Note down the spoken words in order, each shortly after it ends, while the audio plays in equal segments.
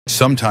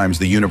Sometimes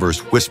the universe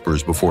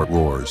whispers before it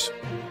roars.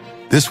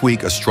 This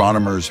week,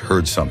 astronomers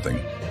heard something.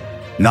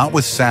 Not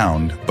with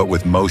sound, but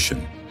with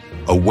motion.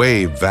 A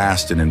wave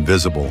vast and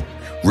invisible,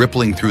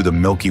 rippling through the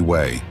Milky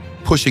Way,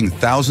 pushing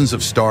thousands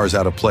of stars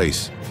out of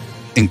place,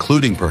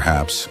 including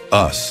perhaps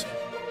us.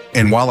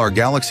 And while our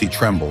galaxy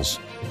trembles,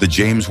 the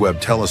James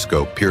Webb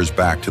Telescope peers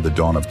back to the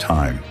dawn of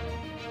time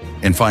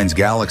and finds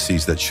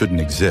galaxies that shouldn't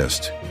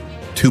exist.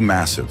 Too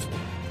massive,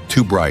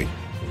 too bright,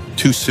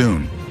 too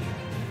soon.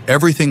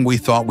 Everything we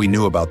thought we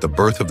knew about the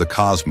birth of the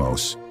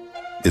cosmos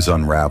is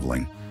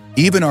unraveling.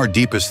 Even our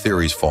deepest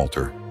theories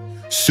falter.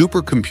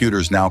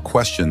 Supercomputers now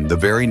question the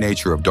very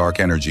nature of dark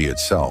energy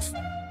itself.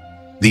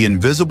 The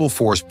invisible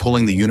force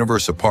pulling the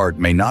universe apart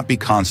may not be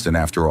constant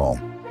after all.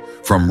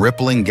 From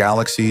rippling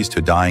galaxies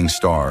to dying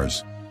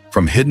stars,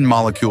 from hidden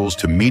molecules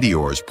to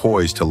meteors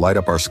poised to light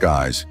up our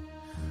skies,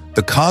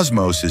 the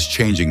cosmos is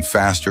changing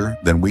faster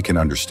than we can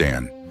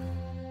understand.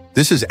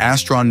 This is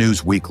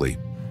Astronews Weekly,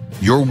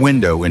 your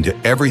window into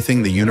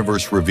everything the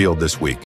universe revealed this week.